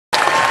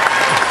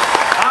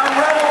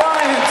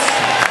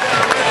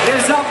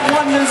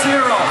0.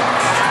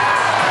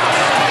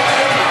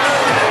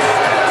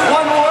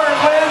 One more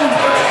win,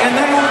 and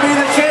they will be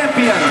the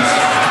champions.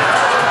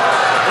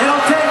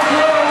 It'll take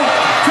through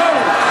 2.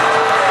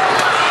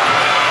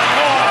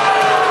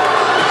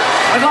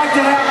 I'd like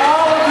to have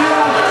all of you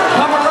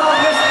come around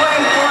this way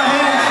for a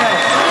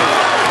handshake.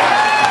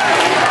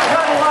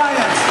 Red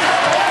Alliance.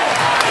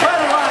 Red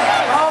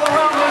Alliance, all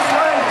around this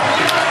way.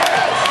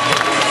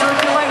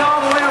 Circulate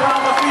all the way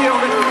around the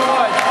field if you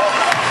would.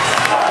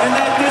 And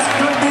that this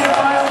could be a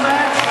final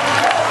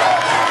match.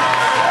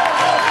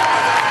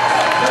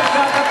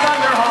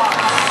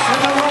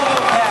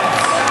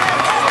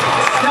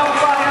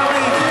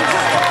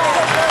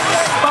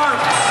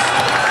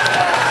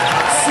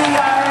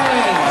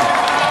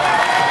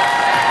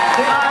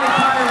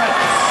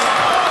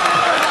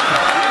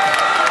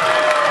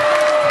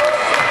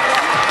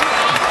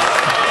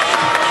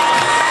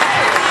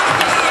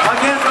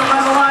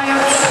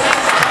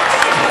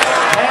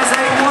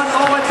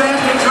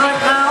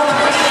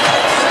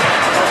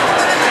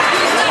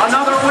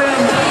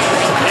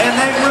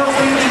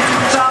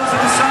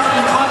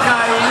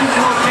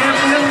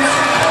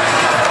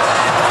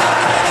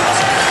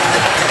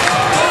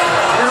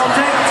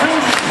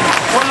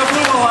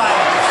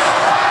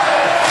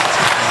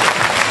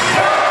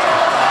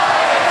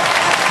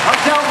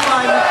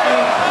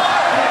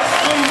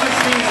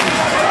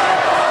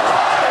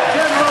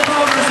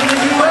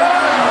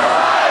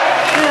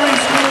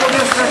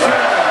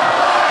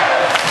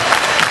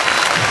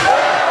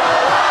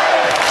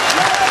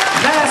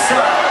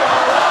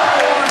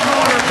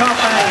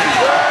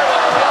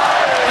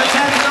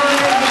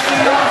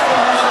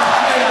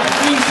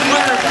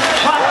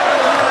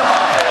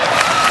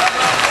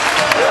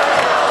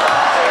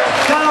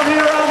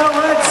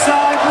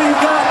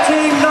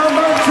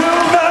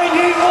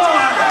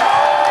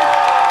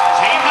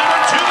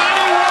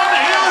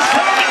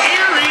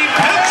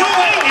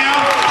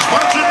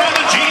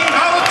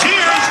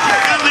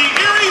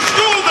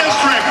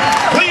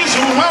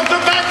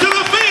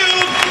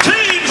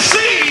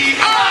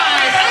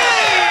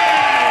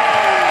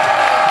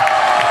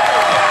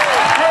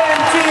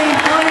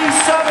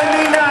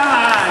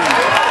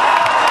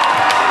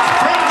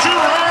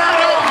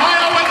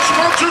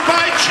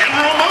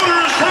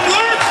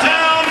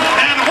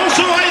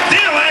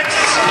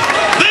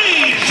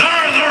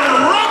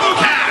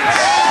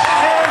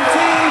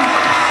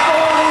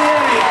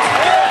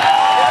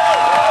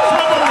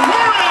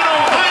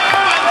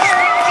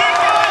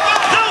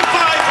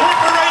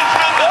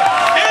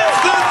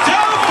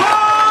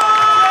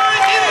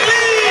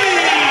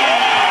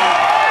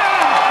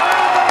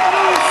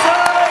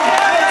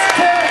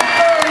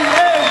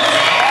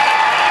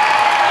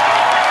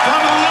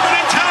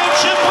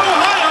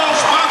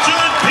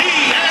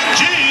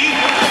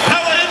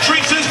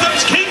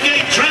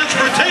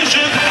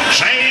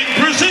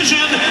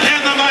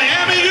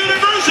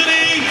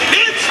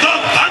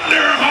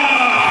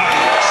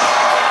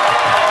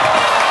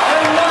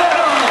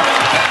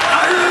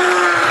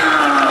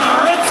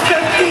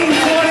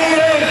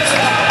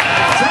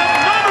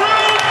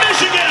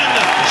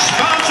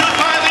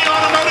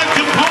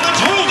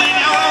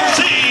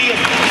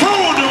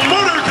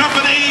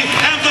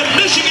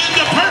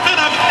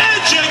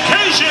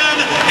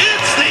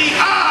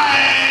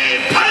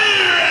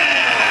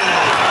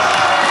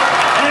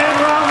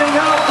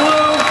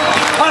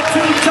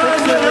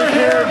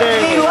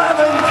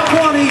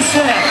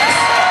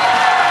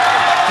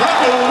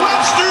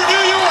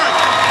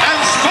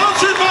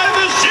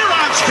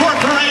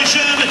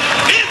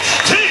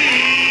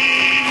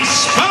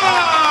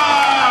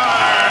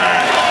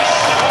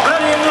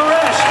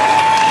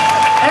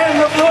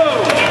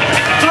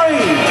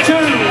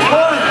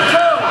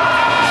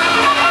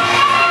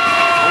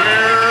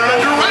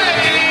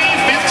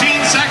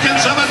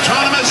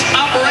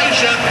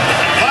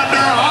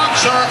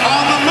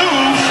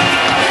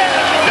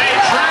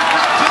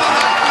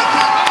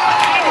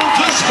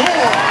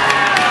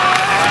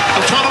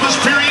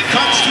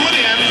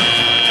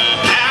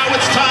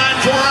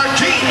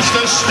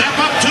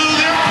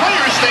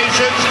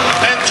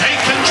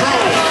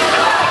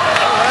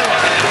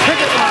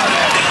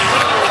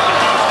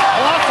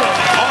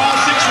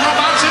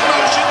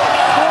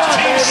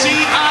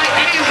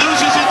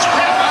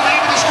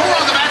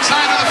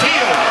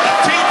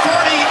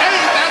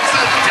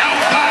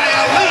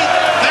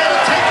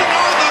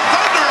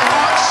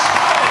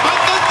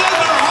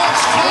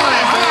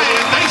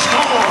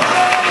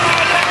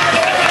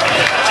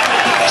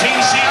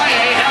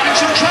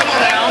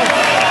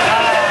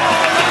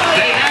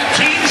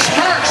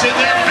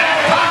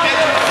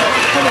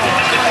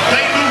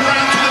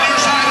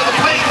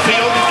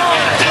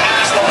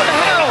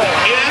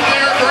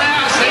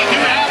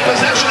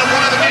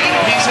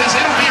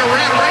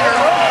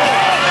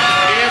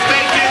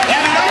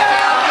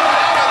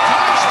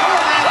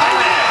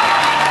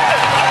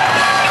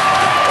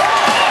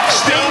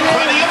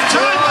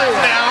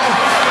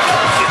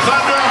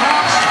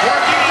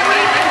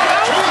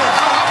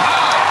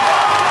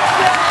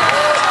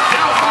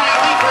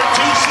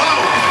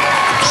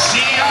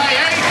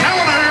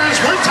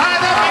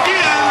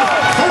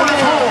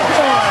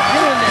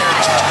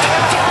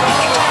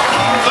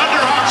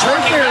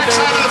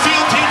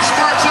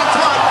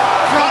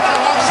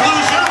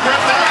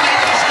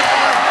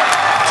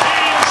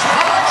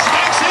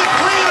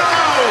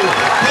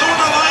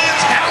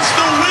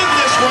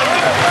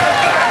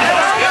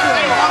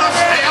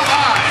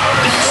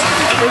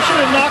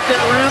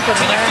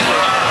 jumping, man.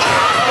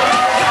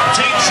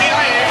 Team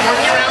CIA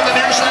working around the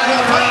near side of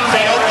the playing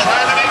field,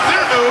 trying to make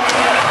their move.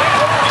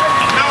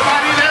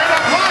 Nobody there to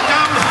block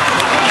them.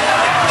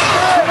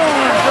 Come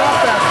on, drop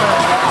that thing.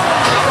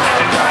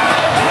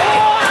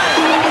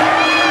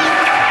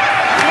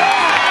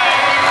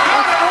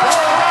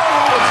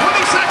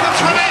 20 seconds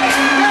remaining.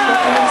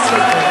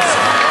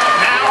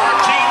 Now our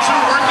teams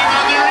are working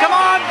on their... Come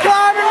on,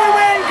 Carmen, we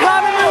win,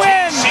 Carmen, we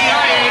win.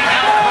 CIA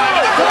now climbing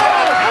the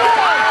corner.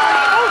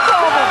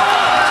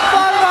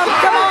 Follow them,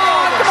 come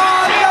on, go,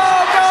 go,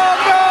 go,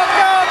 go,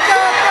 go,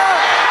 go.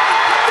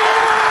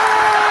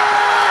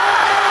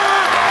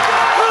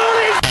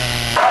 Holy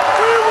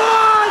we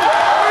won,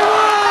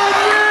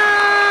 yeah!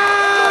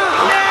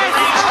 Yes,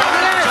 He's going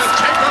to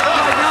take a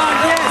look.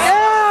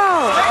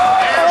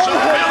 There's a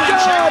building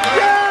check.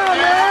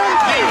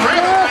 The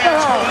red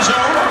Lions home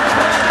zone.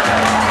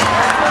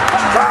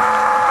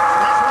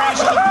 Referees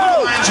in the blue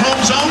Lions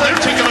home zone,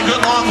 they're taking a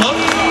good long look.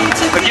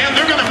 Again,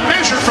 they're going to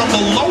measure from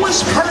the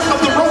lowest part of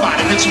the robot.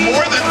 If it's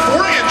more than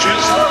 4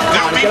 inches,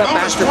 there'll be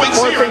bonus points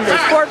here. In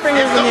fact, Four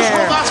fingers if in the those air.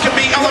 robots can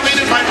be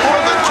elevated by more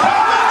than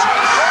 12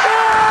 inches.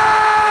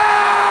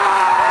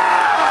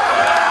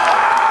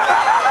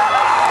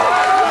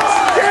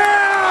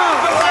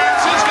 The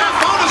Lions has got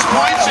bonus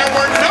points. There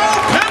were no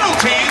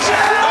penalties.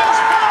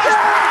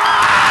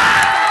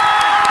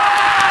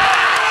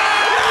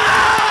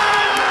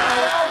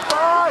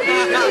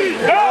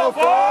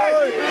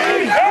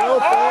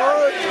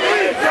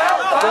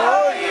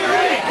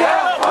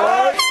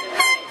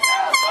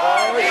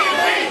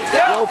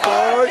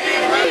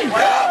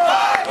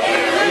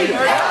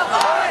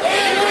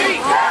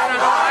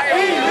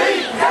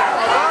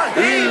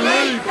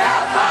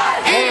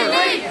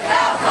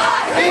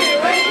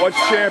 What's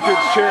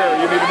champion's chair?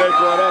 You need to make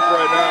one up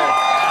right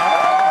now.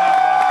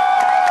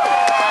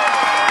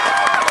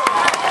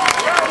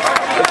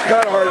 It's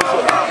kind of hard to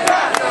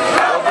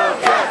say.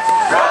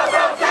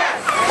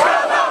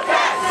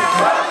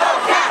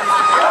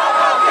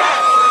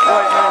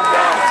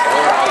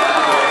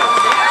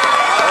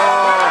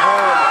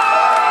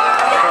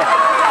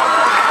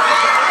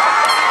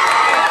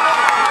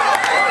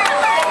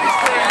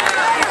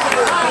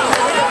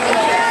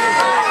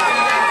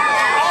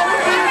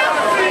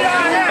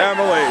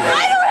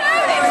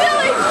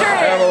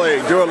 Emily,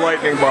 do a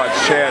lightning box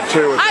chant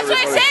too. That's what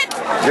I said.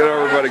 Get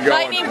everybody going.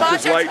 Lightning box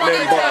Just or lightning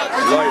 2010. box.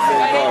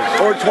 Lightning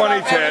box. Or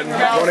 2010.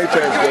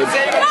 2010 is good.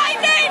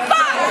 Lightning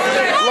box!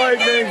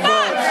 Lightning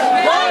box.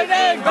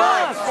 Lightning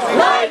box!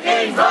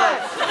 Lightning box!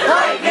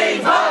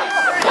 Lightning box!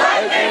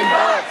 Lightning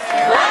box!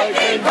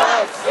 Lightning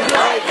box!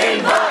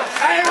 Lightning box! Lightning box!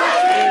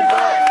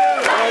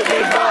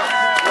 Lightning box!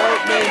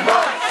 Lightning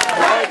box!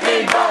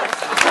 Lightning box!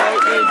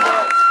 Lightning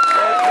box!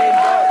 Lightning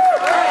box!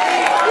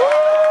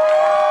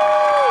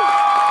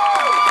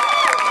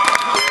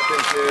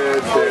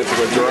 Dancing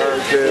with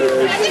Gerard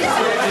kids.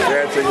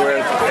 Dancing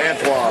with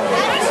Antoine.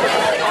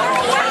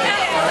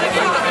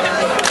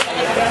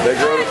 They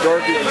grow to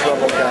Dorothy in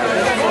Trumbull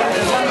County.